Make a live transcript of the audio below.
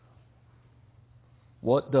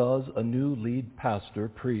What does a new lead pastor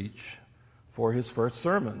preach for his first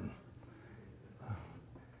sermon?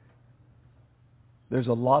 There's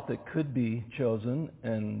a lot that could be chosen,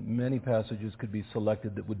 and many passages could be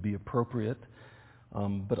selected that would be appropriate.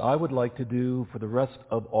 But I would like to do, for the rest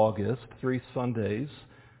of August, 3 Sundays,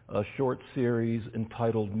 a short series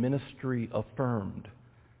entitled Ministry Affirmed.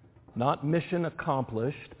 Not mission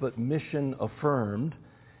accomplished, but mission affirmed,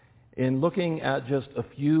 in looking at just a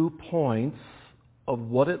few points of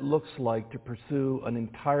what it looks like to pursue an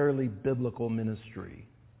entirely biblical ministry.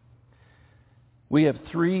 We have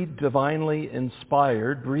 3 divinely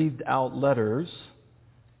inspired, breathed out letters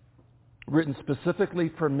written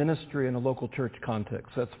specifically for ministry in a local church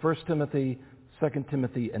context. That's 1 Timothy, 2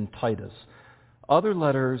 Timothy, and Titus. Other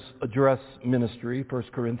letters address ministry. 1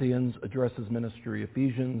 Corinthians addresses ministry.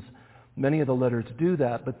 Ephesians, many of the letters do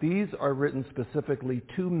that, but these are written specifically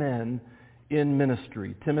to men in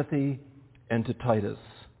ministry, Timothy and to Titus.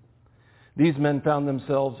 These men found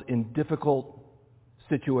themselves in difficult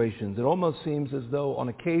situations. It almost seems as though on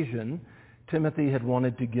occasion Timothy had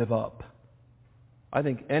wanted to give up. I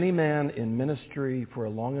think any man in ministry for a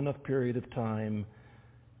long enough period of time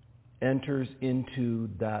enters into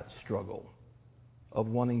that struggle of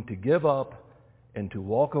wanting to give up and to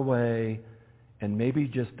walk away and maybe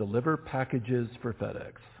just deliver packages for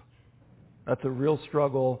FedEx. That's a real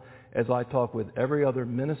struggle as I talk with every other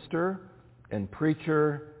minister and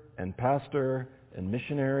preacher and pastor and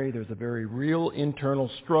missionary. There's a very real internal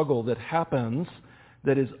struggle that happens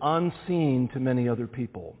that is unseen to many other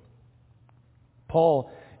people.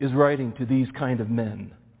 Paul is writing to these kind of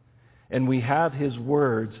men, and we have his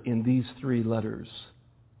words in these 3 letters.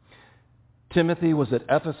 Timothy was at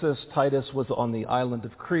Ephesus. Titus was on the island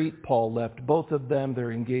of Crete. Paul left both of them.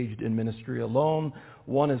 They're engaged in ministry alone.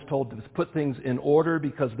 One is told to put things in order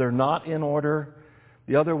because they're not in order.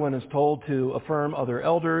 The other one is told to affirm other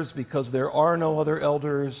elders because there are no other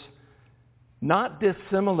elders. Not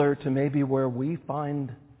dissimilar to maybe where we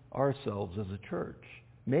find ourselves as a church.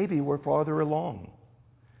 Maybe we're farther along.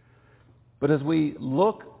 But as we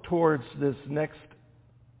look towards this next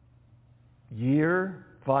year,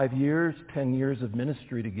 5 years, 10 years of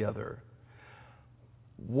ministry together,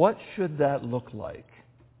 what should that look like?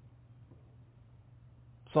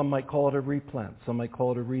 Some might call it a replant. Some might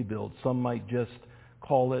call it a rebuild. Some might just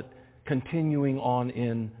call it continuing on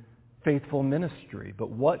in faithful ministry.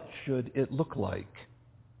 But what should it look like?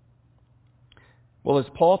 Well, as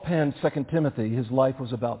Paul penned 2 Timothy, his life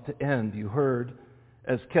was about to end. You heard,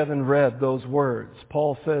 as Kevin read those words,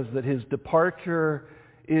 Paul says that his departure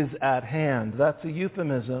is at hand. That's a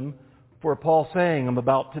euphemism for Paul saying, I'm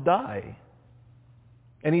about to die.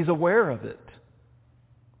 And he's aware of it.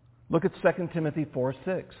 Look at 2 Timothy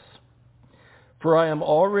 4:6. For I am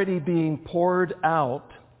already being poured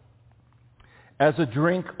out as a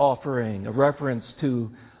drink offering, a reference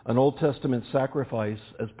to an Old Testament sacrifice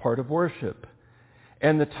as part of worship.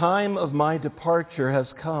 And the time of my departure has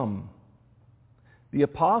come. The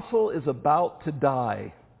apostle is about to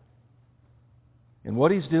die. And what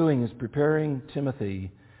he's doing is preparing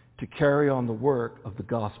Timothy to carry on the work of the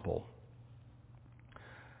gospel.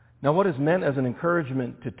 Now, what is meant as an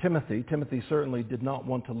encouragement to Timothy, Timothy certainly did not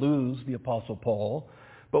want to lose the Apostle Paul,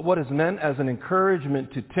 but what is meant as an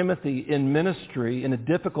encouragement to Timothy in ministry in a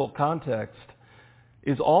difficult context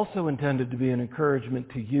is also intended to be an encouragement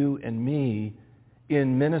to you and me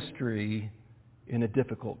in ministry in a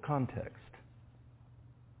difficult context.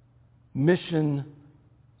 Mission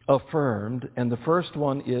affirmed, and the first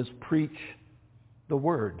one is preach the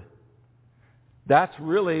word. That's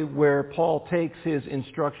really where Paul takes his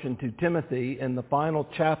instruction to Timothy in the final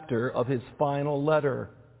chapter of his final letter.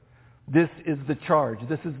 This is the charge.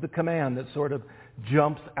 This is the command that sort of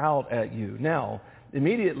jumps out at you. Now,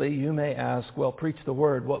 immediately you may ask, well, preach the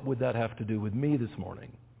word. What would that have to do with me this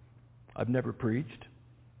morning? I've never preached.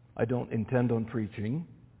 I don't intend on preaching.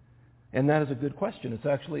 And that is a good question. It's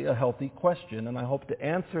actually a healthy question, and I hope to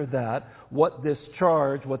answer that, what this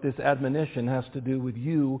charge, what this admonition has to do with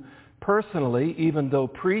you personally, even though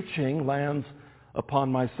preaching lands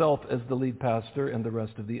upon myself as the lead pastor and the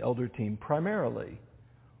rest of the elder team primarily.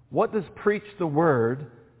 What does preach the word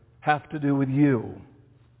have to do with you?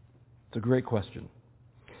 It's a great question.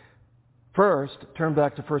 First, turn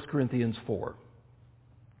back to 1 Corinthians 4.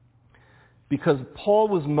 Because Paul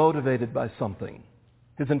was motivated by something.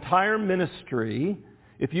 His entire ministry,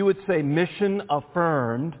 if you would say mission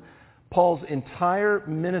affirmed, Paul's entire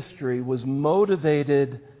ministry was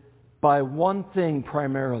motivated by one thing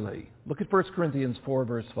primarily. Look at 1 Corinthians 4,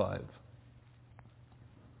 verse 5.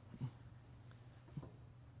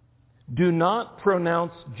 Do not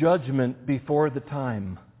pronounce judgment before the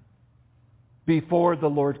time, before the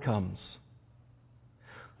Lord comes,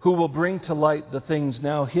 who will bring to light the things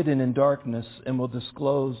now hidden in darkness and will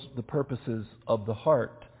disclose the purposes of the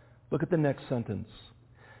heart. Look at the next sentence.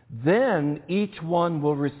 Then each one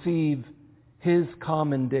will receive his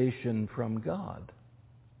commendation from God.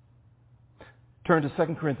 Turn to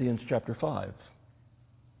 2 Corinthians chapter 5.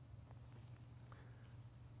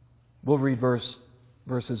 We'll read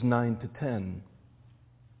verses 9 to 10.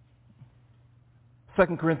 2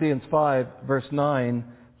 Corinthians 5, verse 9,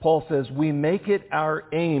 Paul says, we make it our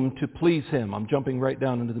aim to please him. I'm jumping right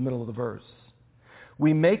down into the middle of the verse.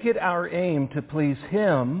 We make it our aim to please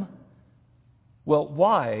him. Well,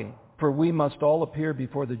 why? For we must all appear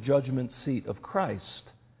before the judgment seat of Christ,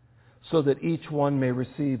 so that each one may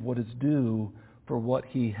receive what is due for what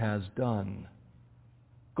he has done.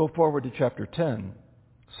 Go forward to chapter 10,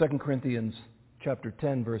 2 Corinthians chapter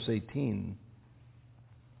 10, verse 18.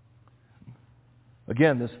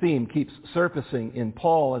 Again, this theme keeps surfacing in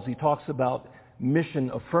Paul as he talks about mission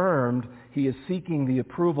affirmed. He is seeking the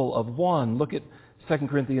approval of one. Look at 2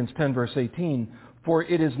 Corinthians 10, verse 18. For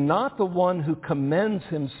it is not the one who commends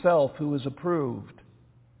himself who is approved,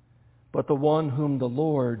 but the one whom the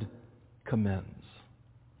Lord commends.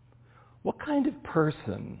 What kind of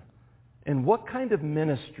person and what kind of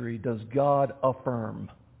ministry does God affirm?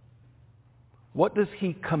 What does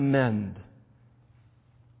he commend?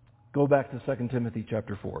 Go back to 2 Timothy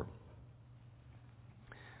chapter 4.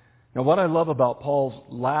 Now, what I love about Paul's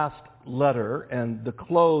last letter and the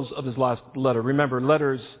close of his last letter, remember,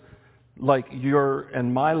 letters like your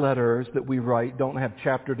and my letters that we write don't have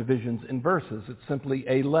chapter divisions in verses. It's simply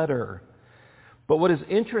a letter. But what is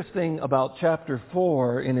interesting about chapter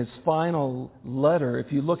 4 in his final letter,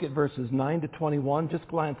 if you look at verses 9 to 21, just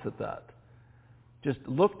glance at that. Just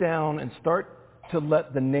look down and start to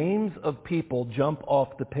let the names of people jump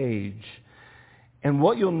off the page. And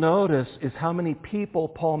what you'll notice is how many people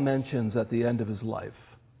Paul mentions at the end of his life.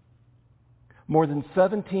 More than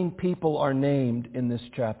 17 people are named in this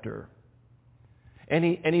chapter. And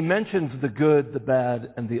he mentions the good, the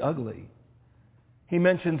bad, and the ugly. He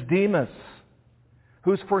mentions Demas,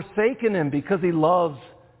 who's forsaken him because he loves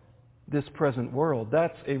this present world.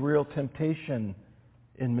 That's a real temptation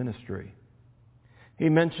in ministry. He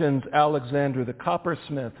mentions Alexander the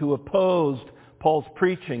coppersmith, who opposed Paul's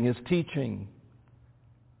preaching, his teaching.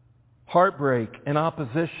 Heartbreak and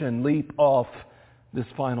opposition leap off this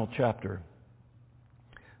final chapter.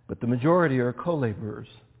 But the majority are co-laborers.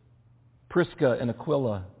 Prisca and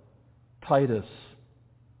Aquila, Titus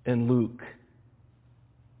and Luke.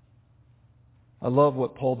 I love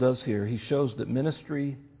what Paul does here. He shows that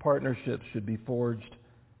ministry partnerships should be forged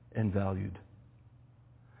and valued.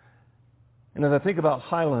 And as I think about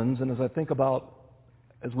Highlands, and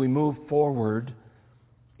as we move forward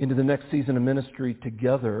into the next season of ministry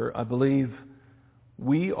together, I believe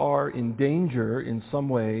we are in danger in some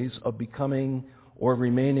ways of becoming or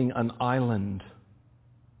remaining an island,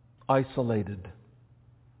 isolated.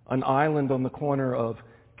 An island on the corner of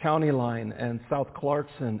County Line and South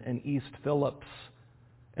Clarkson and East Phillips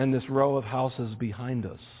and this row of houses behind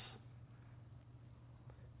us.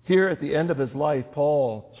 Here at the end of his life,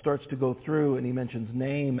 Paul starts to go through and he mentions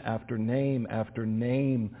name after name after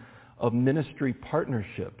name of ministry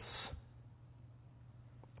partnerships.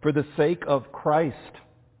 For the sake of Christ,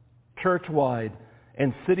 church-wide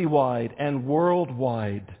and city-wide and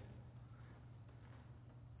worldwide.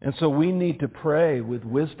 And so we need to pray with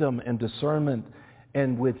wisdom and discernment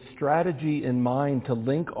and with strategy in mind to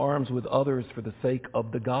link arms with others for the sake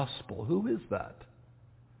of the gospel. Who is that?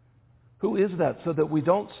 Who is that? So that we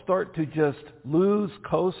don't start to just lose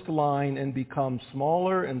coastline and become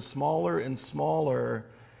smaller and smaller and smaller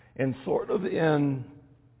and sort of in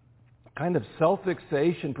kind of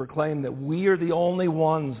self-fixation proclaim that we are the only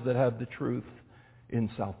ones that have the truth in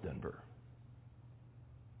South Denver.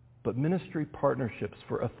 But ministry partnerships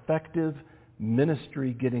for effective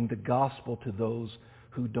ministry, getting the gospel to those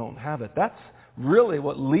who don't have it. That's really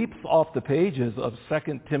what leaps off the pages of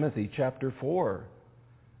 2 Timothy chapter 4.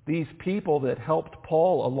 These people that helped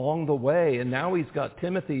Paul along the way, and now he's got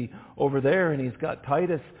Timothy over there, and he's got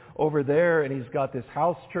Titus over there, and he's got this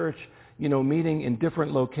house church, meeting in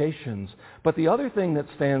different locations. But the other thing that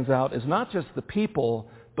stands out is not just the people,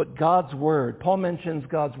 but God's Word. Paul mentions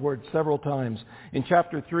God's Word several times. In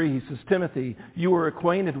chapter 3, he says, Timothy, you are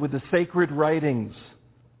acquainted with the sacred writings.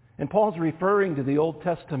 And Paul's referring to the Old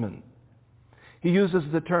Testament. He uses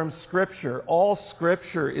the term Scripture. All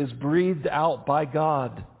Scripture is breathed out by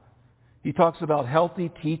God. He talks about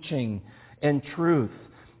healthy teaching and truth.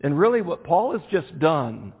 And really what Paul has just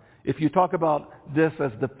done, if you talk about this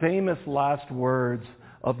as the famous last words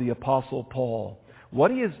of the Apostle Paul, What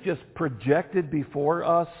he has just projected before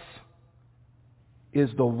us is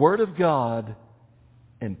the Word of God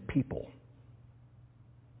and people.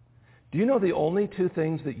 Do you know the only two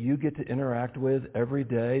things that you get to interact with every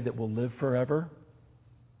day that will live forever?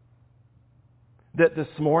 That this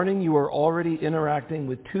morning you are already interacting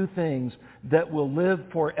with two things that will live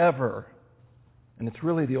forever. And it's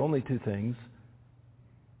really the only two things.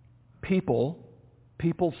 People,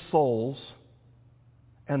 people's souls,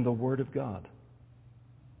 and the Word of God.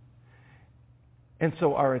 And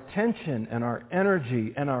so our attention and our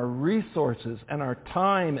energy and our resources and our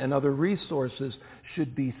time and other resources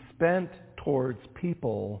should be spent towards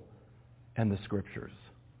people and the Scriptures.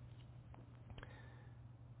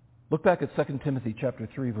 Look back at 2 Timothy chapter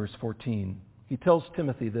 3, verse 14. He tells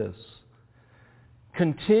Timothy this: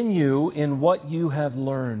 continue in what you have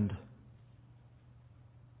learned.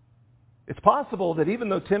 It's possible that even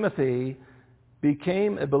though Timothy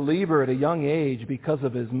became a believer at a young age because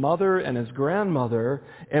of his mother and his grandmother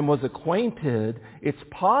and was acquainted, it's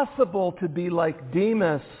possible to be like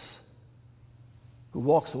Demas, who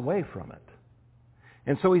walks away from it.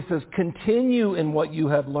 And so he says, continue in what you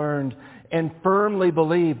have learned and firmly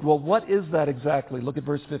believed. Well, what is that exactly? Look at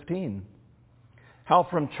verse 15. How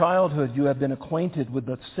from childhood you have been acquainted with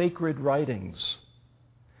the sacred writings,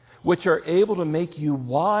 which are able to make you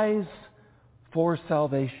wise for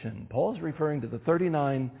salvation. Paul is referring to the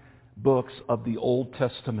 39 books of the Old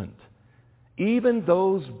Testament. Even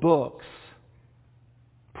those books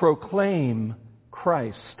proclaim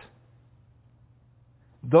Christ.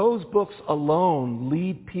 Those books alone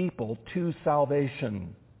lead people to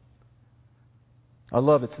salvation. I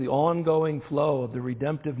love it's the ongoing flow of the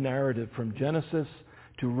redemptive narrative from Genesis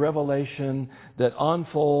to Revelation that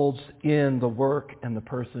unfolds in the work and the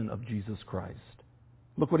person of Jesus Christ.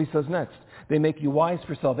 Look what he says next. They make you wise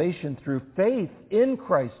for salvation through faith in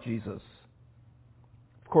Christ Jesus.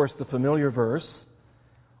 Of course, the familiar verse,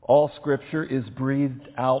 all Scripture is breathed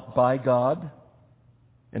out by God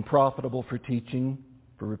and profitable for teaching,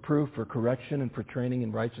 for reproof, for correction, and for training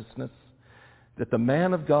in righteousness, that the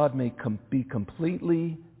man of God may be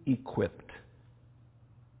completely equipped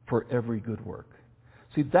for every good work.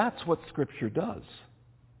 See, that's what Scripture does.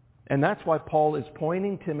 And that's why Paul is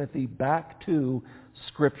pointing Timothy back to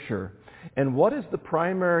Scripture. And what is the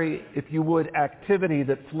primary, if you would, activity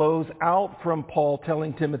that flows out from Paul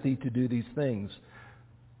telling Timothy to do these things?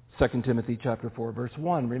 2 Timothy chapter 4, verse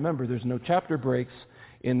 1. Remember, there's no chapter breaks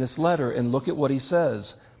in this letter. And look at what he says.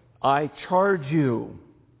 I charge you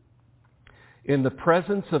in the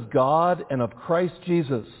presence of God and of Christ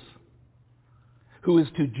Jesus, who is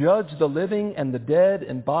to judge the living and the dead,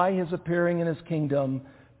 and by his appearing in his kingdom,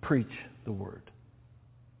 preach the word.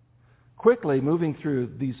 Quickly, moving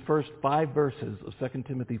through these first 5 verses of 2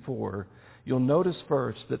 Timothy 4, you'll notice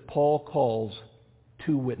first that Paul calls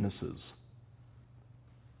 2 witnesses.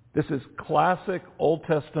 This is classic Old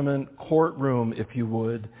Testament courtroom, if you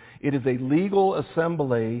would. It is a legal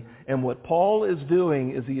assembly, and what Paul is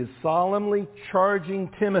doing is he is solemnly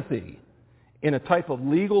charging Timothy in a type of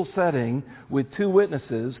legal setting with 2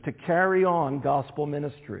 witnesses to carry on gospel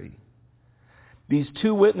ministry. These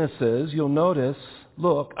 2 witnesses, you'll notice,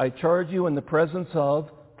 look, I charge you in the presence of,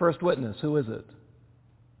 first witness, who is it?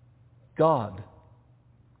 God.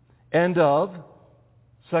 And of,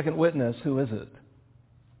 second witness, who is it?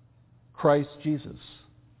 Christ Jesus.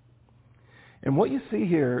 And what you see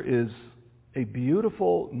here is a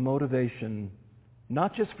beautiful motivation,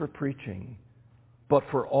 not just for preaching, but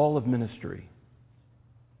for all of ministry.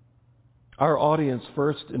 Our audience,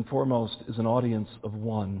 first and foremost, is an audience of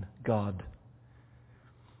one, God.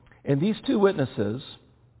 And these 2 witnesses,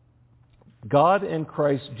 God and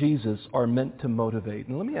Christ Jesus, are meant to motivate.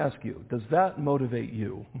 And let me ask you, does that motivate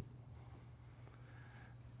you?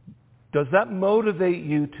 Does that motivate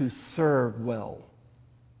you to serve well?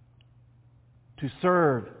 To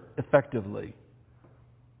serve effectively?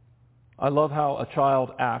 I love how a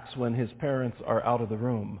child acts when his parents are out of the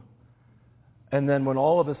room. And then when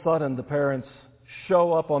all of a sudden the parents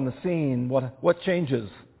show up on the scene, what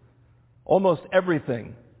changes? Almost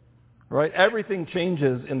everything. Right? Everything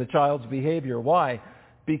changes in the child's behavior. Why?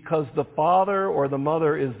 Because the father or the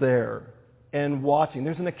mother is there and watching.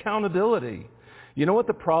 There's an accountability. You know what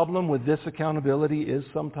the problem with this accountability is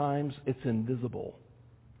sometimes? It's invisible.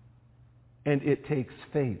 And it takes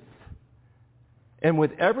faith. And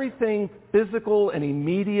with everything physical and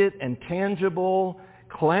immediate and tangible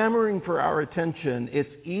clamoring for our attention,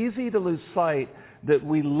 it's easy to lose sight that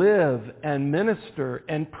we live and minister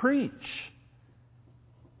and preach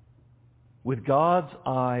with God's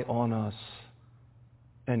eye on us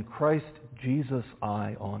and Christ Jesus'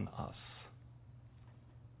 eye on us.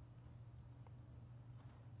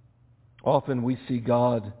 Often we see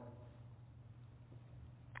God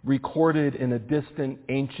recorded in a distant,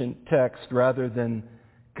 ancient text rather than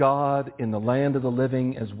God in the land of the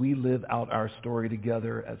living as we live out our story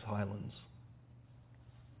together as Highlands.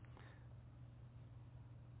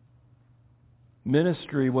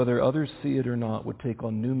 Ministry, whether others see it or not, would take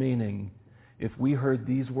on new meaning if we heard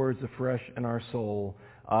these words afresh in our soul.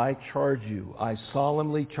 I charge you, I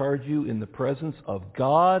solemnly charge you in the presence of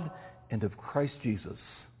God and of Christ Jesus.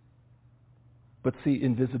 But see,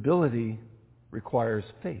 invisibility requires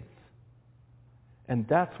faith. And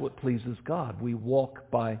that's what pleases God. We walk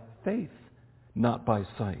by faith, not by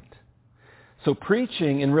sight. So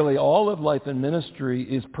preaching and really all of life and ministry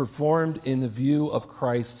is performed in the view of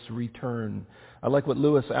Christ's return. I like what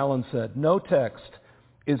Lewis Allen said. No text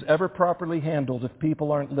is ever properly handled if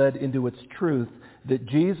people aren't led into its truth that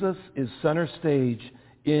Jesus is center stage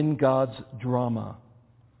in God's drama.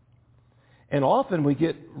 And often we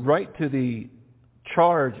get right to the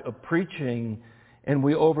charge of preaching and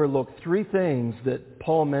we overlook three things that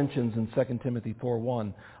Paul mentions in 2 Timothy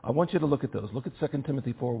 4:1. I want you to look at those. Look at 2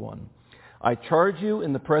 Timothy 4:1. I charge you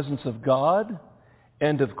in the presence of God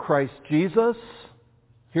and of Christ Jesus.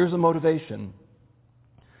 Here's a motivation.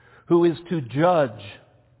 Who is to judge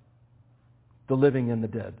the living and the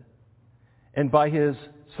dead. And by his,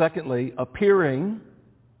 secondly, appearing,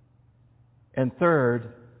 and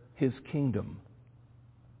third, his kingdom.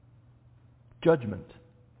 Judgment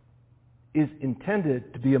is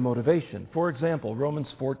intended to be a motivation. For example, Romans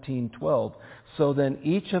 14:12. So then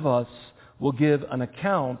each of us will give an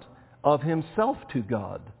account of himself to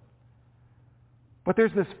God. But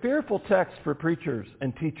there's this fearful text for preachers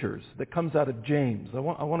and teachers that comes out of James. I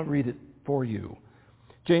want to read it for you.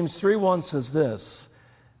 James 3:1 says this,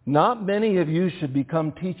 Not many of you should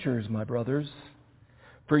become teachers, my brothers,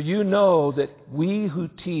 for you know that we who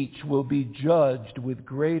teach will be judged with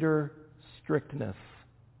greater strictness.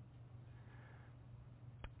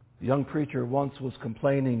 A young preacher once was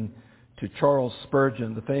complaining to Charles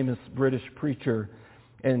Spurgeon, the famous British preacher,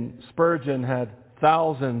 and Spurgeon had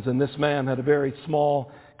thousands, and this man had a very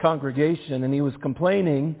small congregation, and he was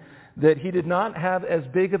complaining that he did not have as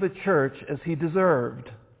big of a church as he deserved.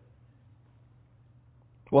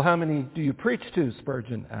 Well, how many do you preach to?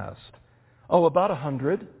 Spurgeon asked. Oh, about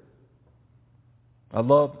 100. I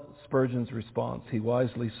love Spurgeon's response. He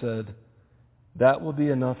wisely said, that will be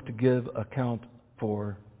enough to give account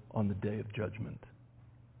for on the day of judgment.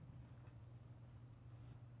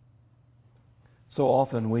 So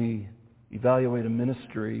often we evaluate a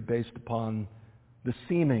ministry based upon the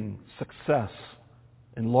seeming success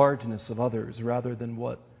and largeness of others rather than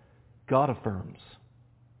what God affirms.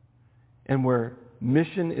 And where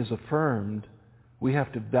mission is affirmed, we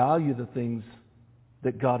have to value the things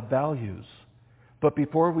that God values. But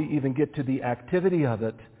before we even get to the activity of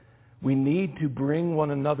it, we need to bring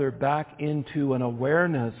one another back into an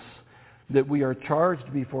awareness that we are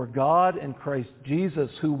charged before God and Christ Jesus,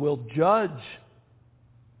 who will judge.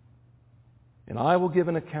 And I will give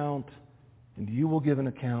an account, and you will give an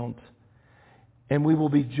account. And we will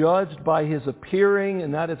be judged by his appearing,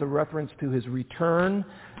 and that is a reference to his return.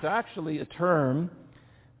 It's actually a term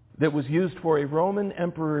that was used for a Roman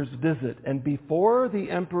emperor's visit. And before the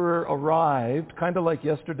emperor arrived, kind of like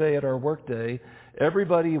yesterday at our workday,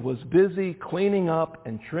 everybody was busy cleaning up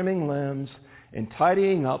and trimming limbs and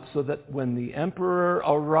tidying up so that when the emperor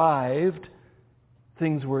arrived,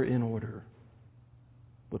 things were in order.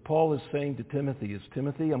 What Paul is saying to Timothy is,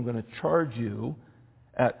 Timothy, I'm going to charge you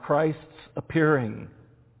at Christ's appearing.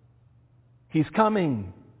 He's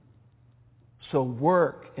coming. So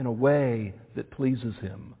work in a way that pleases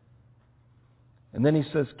him. And then he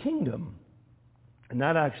says kingdom. And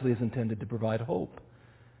that actually is intended to provide hope.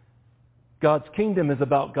 God's kingdom is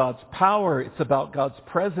about God's power. It's about God's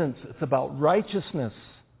presence. It's about righteousness.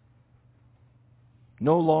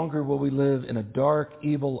 No longer will we live in a dark,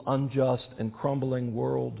 evil, unjust, and crumbling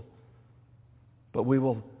world. But we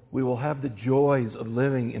will have the joys of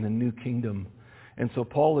living in a new kingdom. And so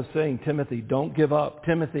Paul is saying, Timothy, don't give up.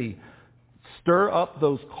 Timothy, stir up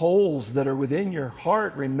those coals that are within your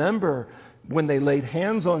heart. Remember when they laid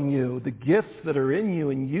hands on you, the gifts that are in you,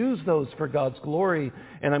 and use those for God's glory.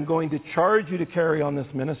 And I'm going to charge you to carry on this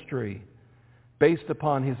ministry based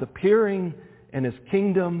upon his appearing and his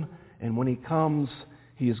kingdom. And when he comes,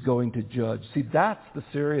 he is going to judge. See, that's the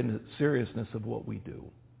seriousness of what we do.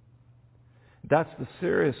 That's the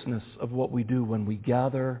seriousness of what we do when we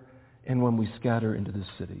gather and when we scatter into this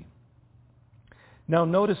city. Now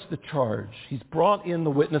notice the charge. He's brought in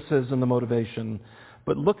the witnesses and the motivation,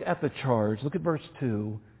 but look at the charge. Look at verse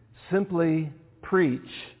 2. Simply preach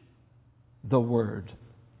the word.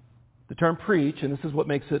 The term preach, and this is what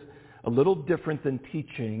makes it a little different than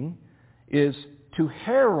teaching, is to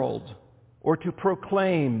herald or to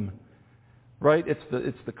proclaim. Right?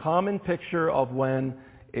 It's the common picture of when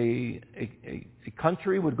a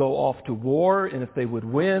country would go off to war, and if they would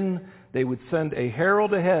win, they would send a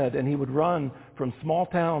herald ahead, and he would run from small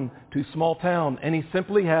town to small town, and he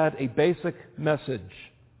simply had a basic message.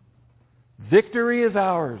 Victory is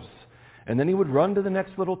ours. And then he would run to the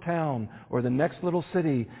next little town or the next little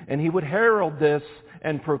city, and he would herald this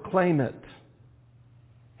and proclaim it.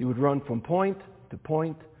 He would run from point to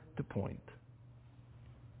point to point.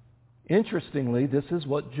 Interestingly, this is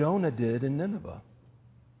what Jonah did in Nineveh.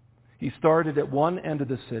 He started at one end of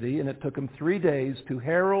the city, and it took him 3 days to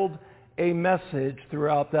herald a message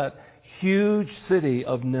throughout that huge city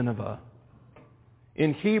of Nineveh.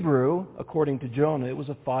 In Hebrew, according to Jonah, it was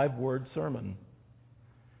a 5-word sermon.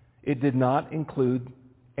 It did not include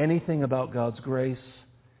anything about God's grace.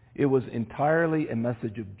 It was entirely a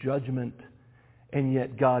message of judgment, and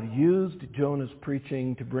yet God used Jonah's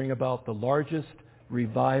preaching to bring about the largest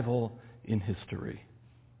revival in history.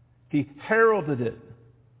 He heralded it.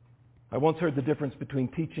 I once heard the difference between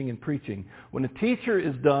teaching and preaching. When a teacher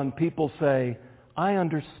is done, people say, I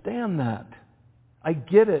understand that. I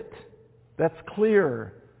get it. That's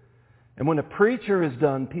clear. And when a preacher is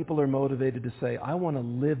done, people are motivated to say, I want to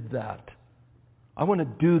live that. I want to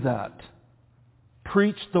do that.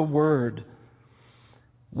 Preach the word.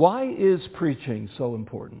 Why is preaching so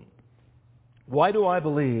important? Why do I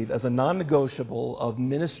believe, as a non-negotiable of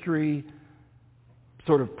ministry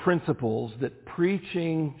sort of principles, that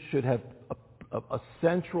preaching should have a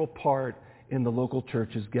central part in the local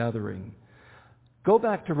church's gathering? Go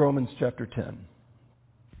back to Romans chapter 10.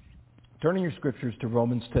 Turn in your scriptures to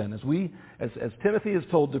Romans 10. As Timothy is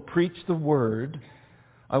told to preach the word,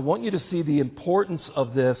 I want you to see the importance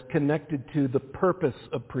of this connected to the purpose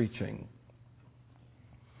of preaching.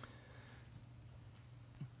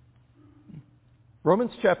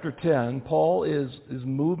 Romans chapter 10, Paul is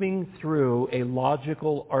moving through a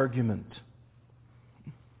logical argument.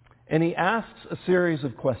 And he asks a series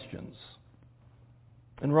of questions.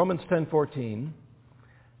 In Romans 10:14,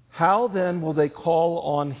 how then will they call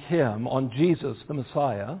on him, on Jesus, the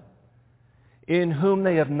Messiah, in whom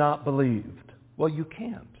they have not believed? Well, you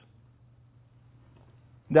can't.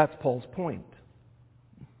 That's Paul's point.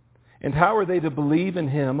 And how are they to believe in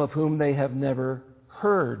him of whom they have never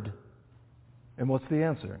heard? And what's the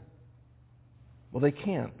answer? Well, they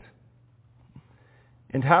can't.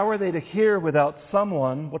 And how are they to hear without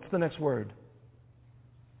someone, what's the next word?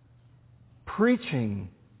 Preaching.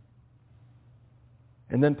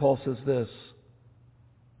 And then Paul says this,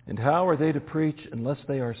 and how are they to preach unless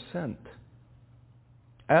they are sent?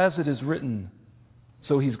 As it is written,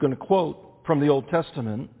 so he's going to quote from the Old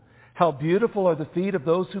Testament, how beautiful are the feet of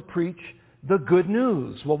those who preach the good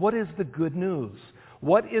news. Well, what is the good news?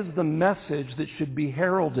 What is the message that should be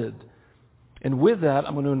heralded? And with that,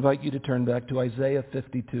 I'm going to invite you to turn back to Isaiah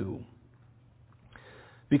 52.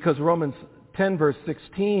 Because Romans 10 verse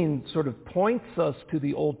 16 sort of points us to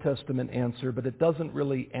the Old Testament answer, but it doesn't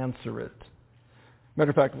really answer it. Matter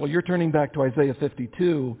of fact, while you're turning back to Isaiah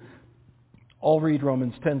 52, I'll read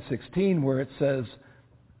Romans 10:16 where it says,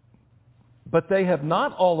 but they have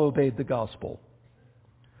not all obeyed the gospel.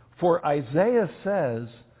 For Isaiah says,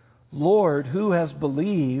 Lord, who has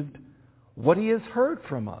believed what he has heard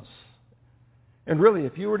from us? And really,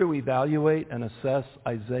 if you were to evaluate and assess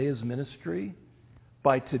Isaiah's ministry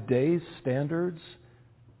by today's standards,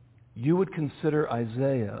 you would consider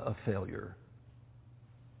Isaiah a failure.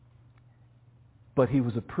 But he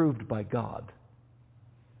was approved by God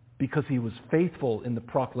because he was faithful in the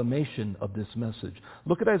proclamation of this message.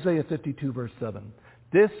 Look at Isaiah 52, verse 7.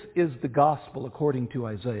 This is the gospel according to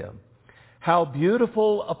Isaiah. How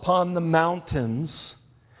beautiful upon the mountains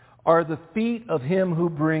are the feet of him who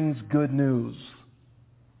brings good news.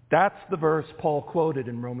 That's the verse Paul quoted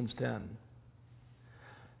in Romans 10.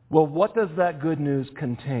 Well, what does that good news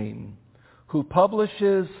contain? Who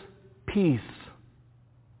publishes peace,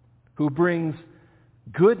 who brings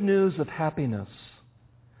good news of happiness,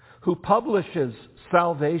 who publishes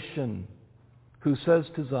salvation, who says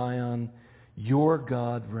to Zion, your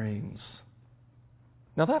God reigns.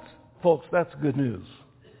 Now folks, that's good news.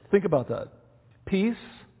 Think about that. Peace,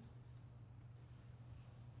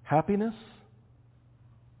 happiness,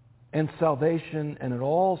 and salvation, and it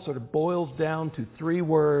all sort of boils down to 3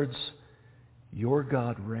 words. Your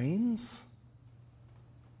God reigns.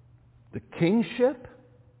 The kingship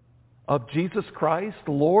of Jesus Christ,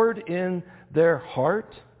 Lord in their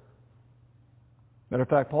heart. Matter of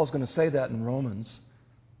fact, Paul's going to say that in Romans.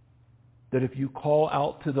 That if you call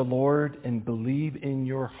out to the Lord and believe in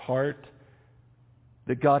your heart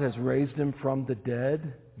that God has raised him from the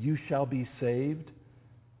dead, you shall be saved.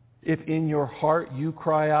 If in your heart you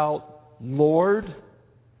cry out, Lord.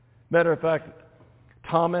 Matter of fact,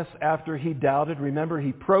 Thomas, after he doubted, remember,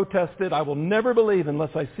 he protested, I will never believe unless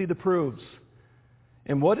I see the proofs.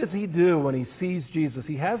 And what does he do when he sees Jesus?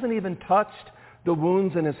 He hasn't even touched the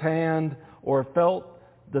wounds in his hand or felt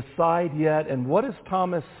the side yet. And what does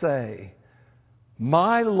Thomas say?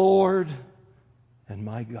 My Lord and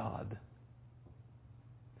my God.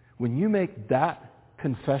 When you make that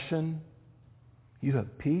confession, you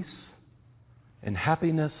have peace and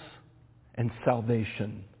happiness and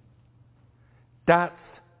salvation. That's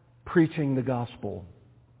preaching the gospel.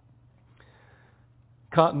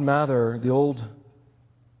 Cotton Mather, the old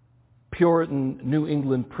Puritan New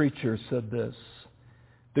England preacher, said this: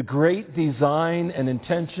 the great design and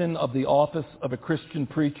intention of the office of a Christian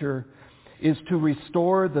preacher is to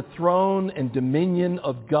restore the throne and dominion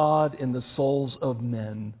of God in the souls of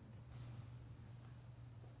men.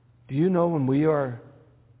 Do you know when we are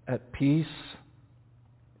at peace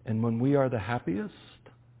and when we are the happiest?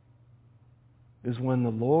 Is when the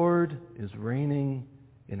Lord is reigning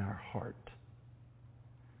in our heart.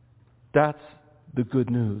 That's the good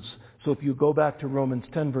news. So if you go back to Romans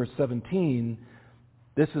 10 verse 17,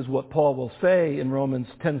 this is what Paul will say in Romans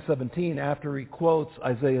 10:17 after he quotes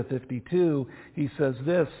Isaiah 52. He says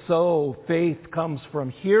this, so faith comes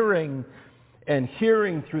from hearing, and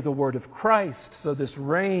hearing through the word of Christ. So this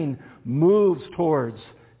reign moves towards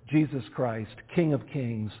Jesus Christ, King of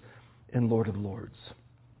Kings and Lord of Lords.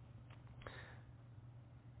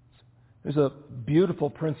 There's a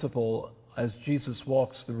beautiful principle as Jesus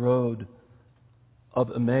walks the road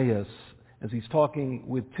of Emmaus, as he's talking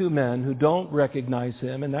with two men who don't recognize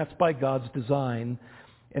him, and that's by God's design.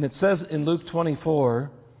 And it says in Luke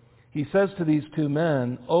 24, he says to these two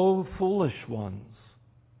men, "O foolish ones."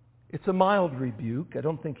 It's a mild rebuke. I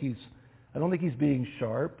don't think he's being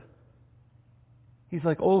sharp. He's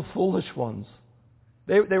like, "Oh, foolish ones."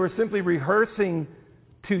 They were simply rehearsing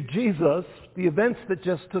to Jesus the events that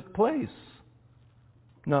just took place,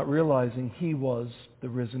 not realizing he was the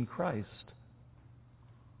risen Christ.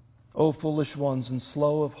 O foolish ones, and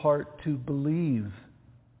slow of heart to believe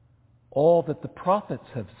all that the prophets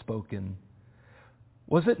have spoken.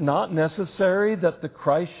 Was it not necessary that the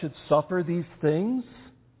Christ should suffer these things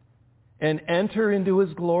and enter into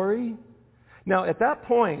his glory? Now, at that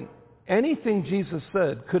point, anything Jesus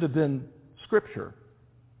said could have been Scripture.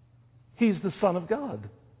 He's the Son of God.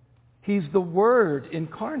 He's the Word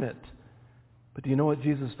incarnate. But do you know what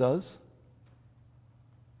Jesus does?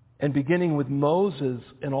 And beginning with Moses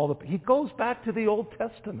and he goes back to the Old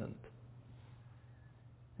Testament.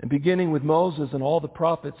 And beginning with Moses and all the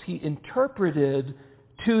prophets, he interpreted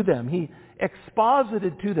to them. He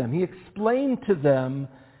exposited to them. He explained to them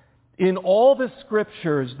in all the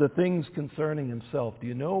Scriptures the things concerning himself. Do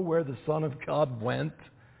you know where the Son of God went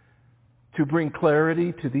to bring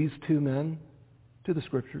clarity to these two men? To the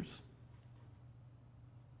Scriptures.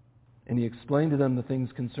 And he explained to them the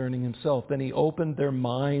things concerning himself. Then he opened their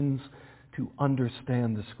minds to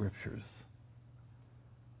understand the Scriptures.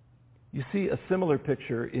 You see a similar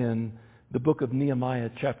picture in the book of Nehemiah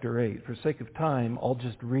chapter 8. For sake of time, I'll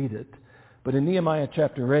just read it. But in Nehemiah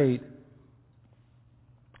chapter 8,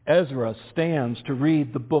 Ezra stands to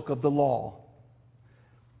read the book of the law.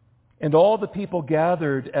 And all the people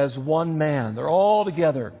gathered as one man. They're all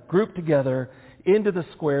together, grouped together into the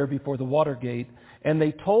square before the water gate. And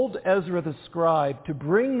they told Ezra the scribe to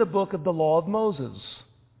bring the book of the law of Moses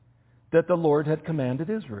that the Lord had commanded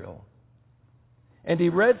Israel. And he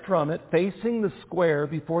read from it facing the square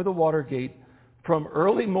before the water gate from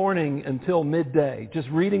early morning until midday, just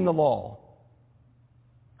reading the law.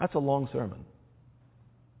 That's a long sermon.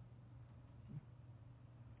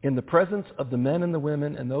 In the presence of the men and the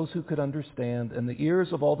women and those who could understand, and the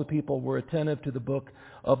ears of all the people were attentive to the book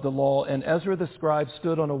of the law. And Ezra the scribe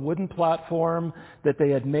stood on a wooden platform that they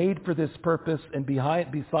had made for this purpose, and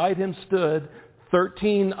beside him stood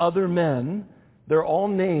 13 other men. They're all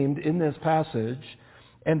named in this passage.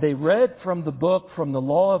 And they read from the book, from the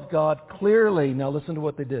law of God clearly. Now listen to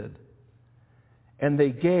what they did. And they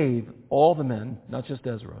gave, all the men, not just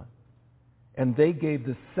Ezra, and they gave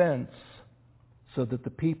the sense so that the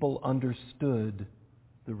people understood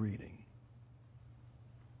the reading.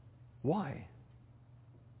 Why?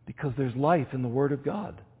 Because there's life in the Word of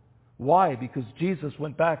God. Why? Because Jesus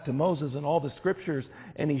went back to Moses and all the Scriptures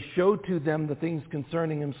and he showed to them the things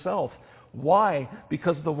concerning himself. Why?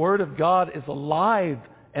 Because the Word of God is alive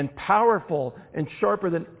and powerful and sharper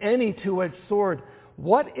than any two-edged sword.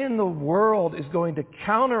 What in the world is going to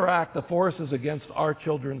counteract the forces against our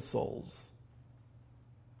children's souls?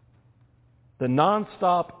 the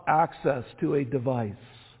nonstop access to a device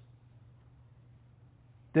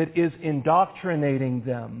that is indoctrinating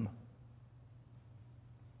them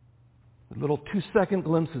with little 2-second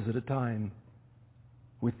glimpses at a time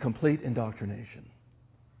with complete indoctrination.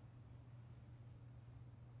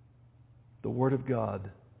 The Word of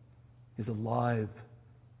God is alive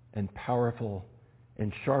and powerful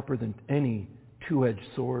and sharper than any two-edged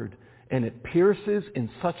sword, and it pierces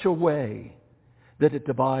in such a way that it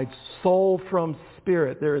divides soul from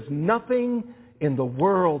spirit. There is nothing in the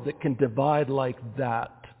world that can divide like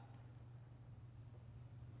that.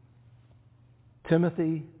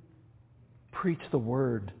 Timothy, preach the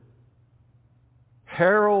Word.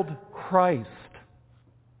 Herald Christ.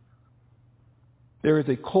 There is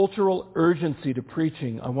a cultural urgency to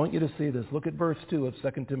preaching. I want you to see this. Look at verse 2 of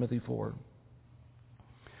 2 Timothy 4.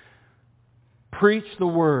 Preach the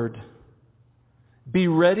Word. Be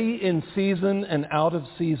ready in season and out of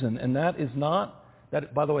season. And that is not,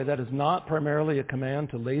 by the way, that is not primarily a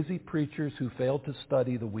command to lazy preachers who failed to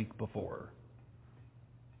study the week before.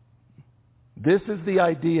 This is the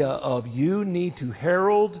idea of you need to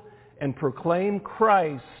herald and proclaim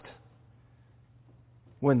Christ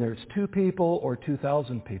when there's 2 people or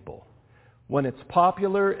 2,000 people, when it's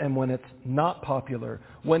popular and when it's not popular,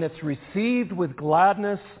 when it's received with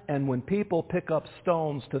gladness and when people pick up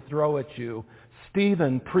stones to throw at you.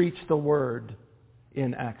 Stephen preached the Word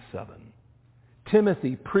in Acts 7.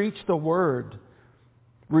 Timothy preached the Word.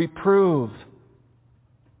 Reprove.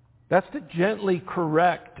 That's to gently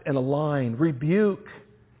correct and align. Rebuke.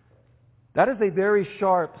 That is a very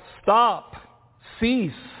sharp stop,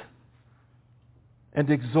 cease, and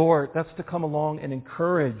exhort. That's to come along and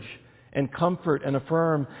encourage and comfort and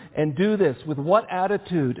affirm. And do this with what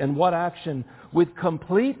attitude and what action? With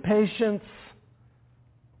complete patience.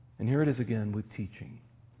 And here it is again, with teaching.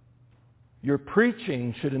 Your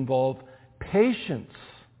preaching should involve patience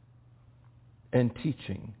and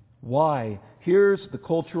teaching. Why? Here's the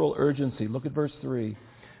cultural urgency. Look at verse 3.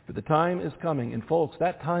 For the time is coming, and folks,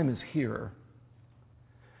 that time is here.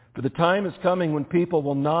 For the time is coming when people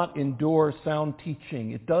will not endure sound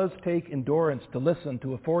teaching. It does take endurance to listen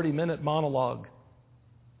to a 40-minute monologue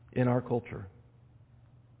in our culture.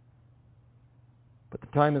 But the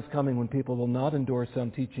time is coming when people will not endure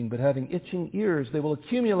sound teaching, but having itching ears, they will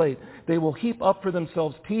accumulate. They will heap up for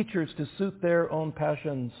themselves teachers to suit their own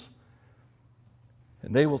passions.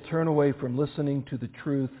 And they will turn away from listening to the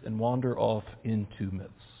truth and wander off into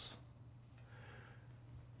myths.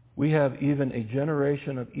 We have even a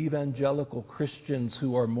generation of evangelical Christians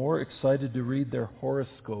who are more excited to read their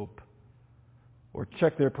horoscope or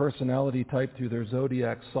check their personality type through their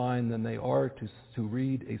zodiac sign than they are to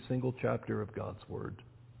read a single chapter of God's Word.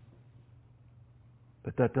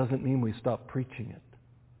 But that doesn't mean we stop preaching it.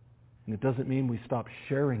 And it doesn't mean we stop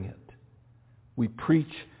sharing it. We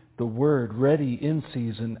preach the Word, ready in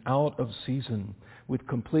season, out of season, with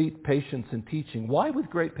complete patience and teaching. Why with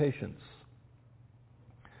great patience?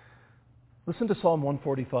 Listen to Psalm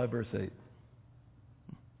 145, verse 8.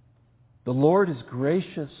 The Lord is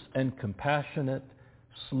gracious and compassionate,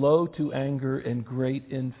 slow to anger, and great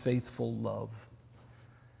in faithful love.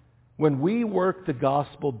 When we work the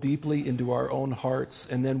gospel deeply into our own hearts,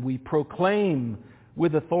 and then we proclaim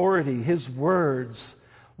with authority His words,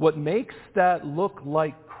 what makes that look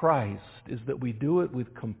like Christ is that we do it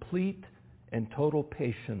with complete and total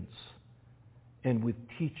patience and with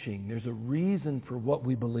teaching. There's a reason for what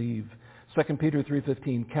we believe. 2 Peter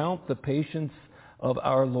 3:15, count the patience of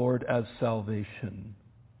our Lord as salvation.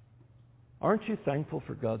 Aren't you thankful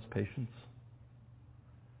for God's patience?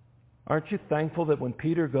 Aren't you thankful that when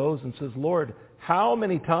Peter goes and says, Lord, how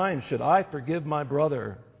many times should I forgive my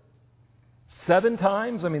brother? 7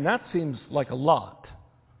 times? I mean, that seems like a lot.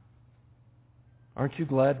 Aren't you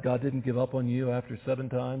glad God didn't give up on you after 7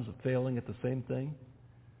 times of failing at the same thing?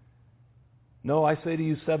 No, I say to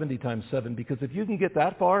you 70 times 7, because if you can get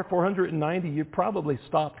that far, 490, you've probably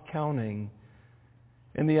stopped counting.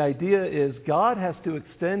 And the idea is God has to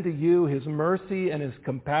extend to you His mercy and His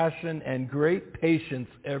compassion and great patience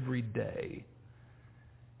every day.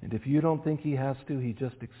 And if you don't think He has to, He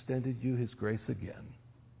just extended you His grace again.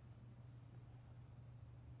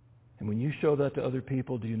 And when you show that to other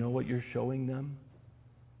people, do you know what you're showing them?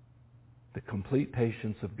 The complete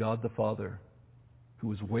patience of God the Father,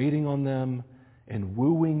 who is waiting on them and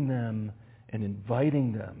wooing them and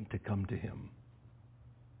inviting them to come to Him.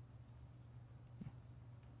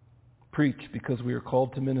 Preach, because we are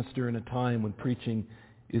called to minister in a time when preaching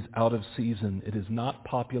is out of season. It is not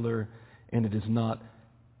popular and it is not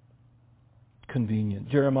convenient.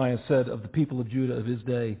 Jeremiah said of the people of Judah of his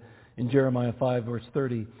day, in Jeremiah 5, verse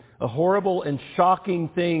 30. A horrible and shocking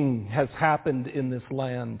thing has happened in this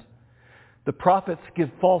land. The prophets give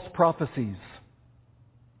false prophecies,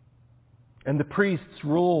 and the priests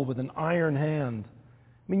rule with an iron hand.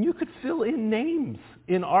 I mean, you could fill in names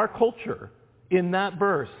in our culture in that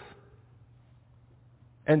verse.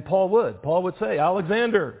 And Paul would. Paul would say,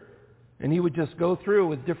 Alexander. And he would just go through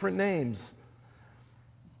with different names.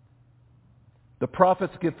 The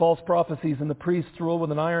prophets give false prophecies and the priests rule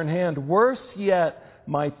with an iron hand. Worse yet,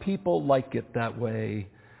 my people like it that way.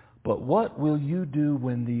 But what will you do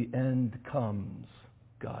when the end comes?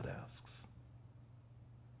 God asks.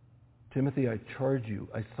 Timothy, I charge you,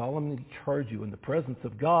 I solemnly charge you in the presence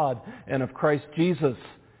of God and of Christ Jesus,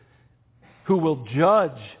 who will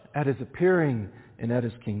judge at his appearing and at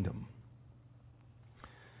his kingdom.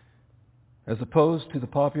 As opposed to the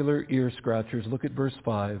popular ear scratchers, look at verse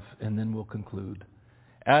 5 and then we'll conclude.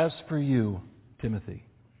 As for you, Timothy,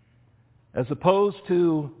 as opposed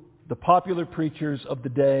to the popular preachers of the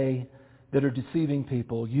day that are deceiving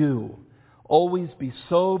people, you always be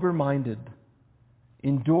sober-minded,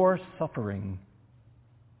 endure suffering,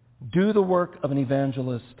 do the work of an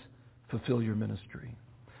evangelist, fulfill your ministry.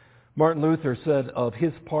 Martin Luther said of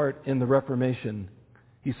his part in the Reformation,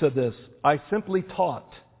 he said this, I simply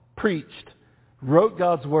taught, preached, wrote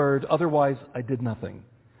God's word, otherwise I did nothing.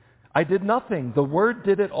 I did nothing. The word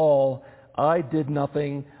did it all. I did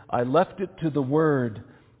nothing. I left it to the word.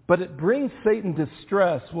 But it brings Satan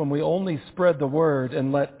distress when we only spread the word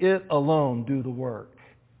and let it alone do the work.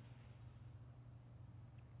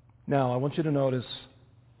 Now, I want you to notice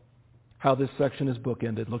how this section is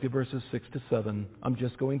bookended. Look at verses 6 to 7. I'm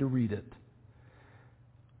just going to read it.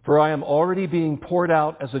 For I am already being poured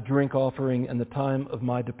out as a drink offering, and the time of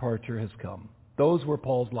my departure has come. Those were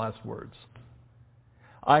Paul's last words.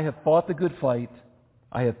 I have fought the good fight.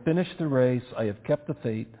 I have finished the race. I have kept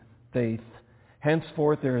the faith.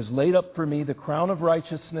 Henceforth there is laid up for me the crown of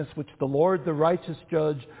righteousness, which the Lord, the righteous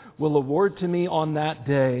judge, will award to me on that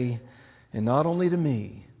day, and not only to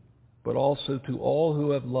me, but also to all who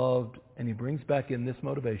have loved, and he brings back in this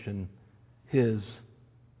motivation, his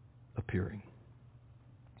appearing.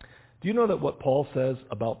 Do you know that what Paul says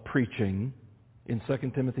about preaching in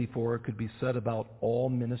 2 Timothy 4 could be said about all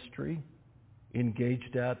ministry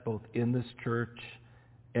engaged at both in this church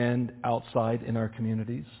and outside in our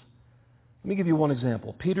communities? Let me give you one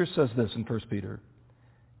example. Peter says this in 1 Peter.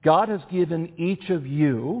 God has given each of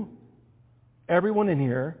you, everyone in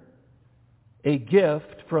here, a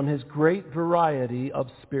gift from his great variety of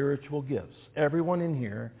spiritual gifts. Everyone in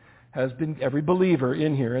here every believer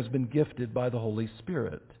in here has been gifted by the Holy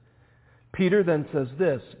Spirit. Peter then says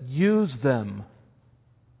this, use them.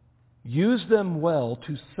 Use them well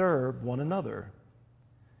to serve one another.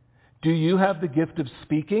 Do you have the gift of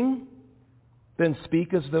speaking? Then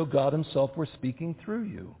speak as though God himself were speaking through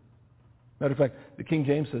you. Matter of fact, the King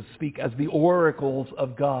James says, speak as the oracles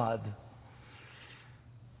of God.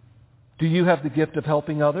 Do you have the gift of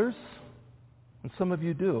helping others? And some of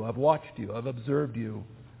you do. I've watched you. I've observed you.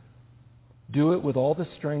 Do it with all the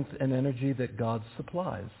strength and energy that God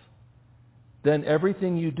supplies. Then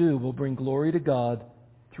everything you do will bring glory to God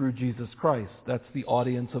through Jesus Christ. That's the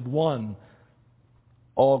audience of one.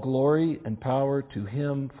 All glory and power to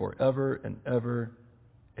him forever and ever.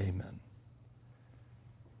 Amen.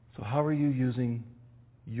 So how are you using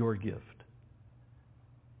your gift?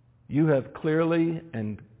 You have clearly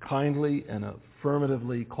and kindly and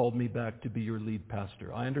affirmatively called me back to be your lead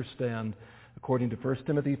pastor. I understand, according to 1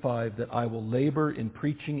 Timothy 5, that I will labor in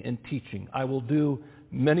preaching and teaching. I will do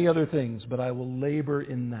many other things, but I will labor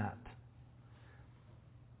in that.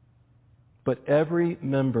 But every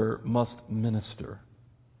member must minister.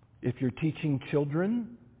 If you're teaching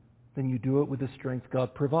children, then you do it with the strength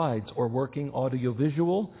God provides, or working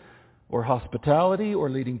audiovisual, or hospitality, or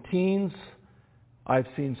leading teens. I've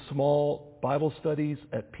seen small Bible studies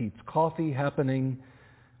at Pete's Coffee happening.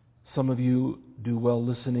 Some of you do well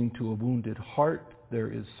listening to a wounded heart.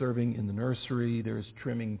 There is serving in the nursery. There is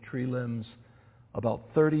trimming tree limbs. About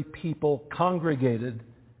 30 people congregated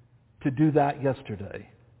to do that yesterday.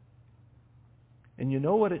 And you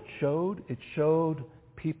know what it showed? It showed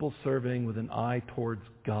people serving with an eye towards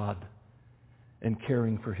God and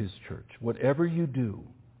caring for his church. Whatever you do,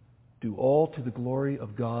 do all to the glory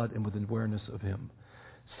of God and with awareness of him.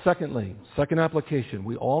 Secondly, second application,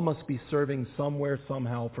 we all must be serving somewhere,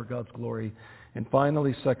 somehow for God's glory. And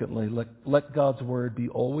finally, secondly, let God's word be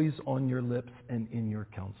always on your lips and in your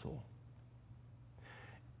counsel.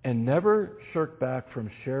 And never shirk back from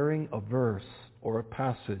sharing a verse or a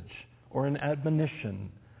passage or an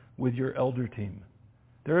admonition with your elder team.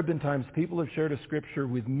 There have been times people have shared a scripture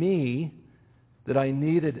with me that I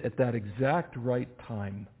needed at that exact right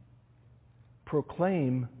time.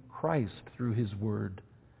 Proclaim Christ through His Word.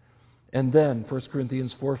 And then, 1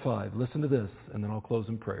 Corinthians 4:5, listen to this, and then I'll close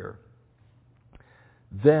in prayer.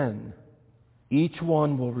 Then each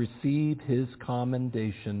one will receive his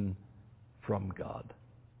commendation from God.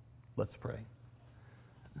 Let's pray.